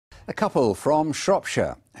A couple from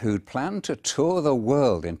Shropshire who'd planned to tour the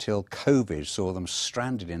world until COVID saw them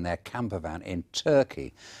stranded in their campervan in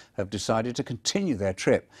Turkey have decided to continue their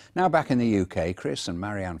trip. Now back in the UK, Chris and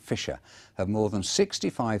Marianne Fisher have more than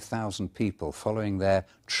 65,000 people following their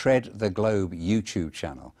Tread the Globe YouTube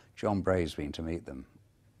channel. John Bray's been to meet them.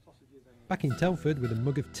 Back in Telford with a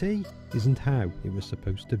mug of tea isn't how it was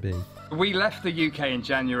supposed to be. We left the UK in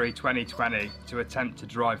January 2020 to attempt to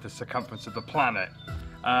drive the circumference of the planet.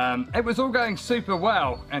 It was all going super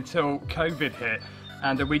well until COVID hit,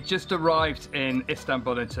 and we just arrived in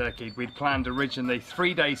Istanbul in Turkey. We'd planned originally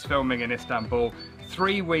 3 days filming in Istanbul,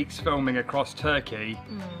 3 weeks filming across Turkey,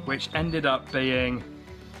 which ended up being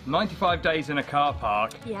 95 days in a car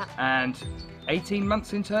park and 18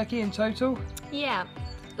 months in Turkey in total. Yeah.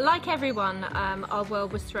 Like everyone, our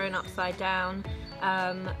world was thrown upside down,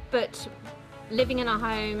 but living in a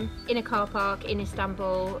home, in a car park, in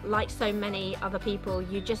Istanbul, like so many other people,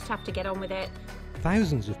 you just have to get on with it.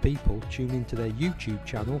 Thousands of people tune into their YouTube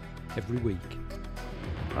channel every week.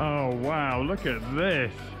 Oh wow, look at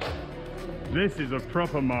this. This is a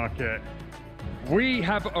proper market. We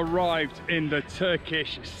have arrived in the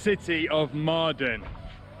Turkish city of Mardin.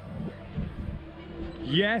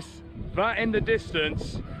 Yes, that in the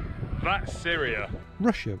distance, that's Syria.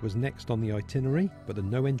 Russia was next on the itinerary, but the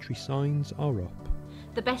no entry signs are up.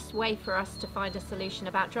 The best way for us to find a solution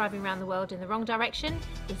about driving around the world in the wrong direction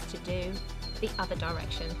is to do the other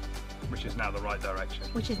direction. Which is now the right direction.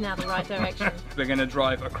 Which is now the right direction. We're going to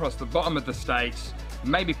drive across the bottom of the States,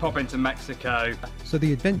 maybe pop into Mexico. So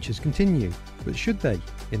the adventures continue, but should they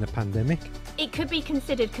in a pandemic? It could be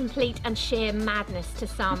considered complete and sheer madness to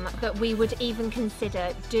some that we would even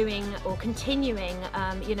consider doing or continuing,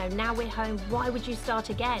 now we're home, why would you start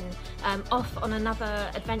again? Off on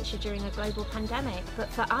another adventure during a global pandemic. But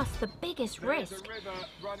for us, the biggest risk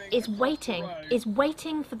is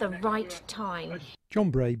waiting for the right time.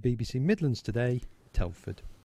 John Bray, BBC Midlands Today, Telford.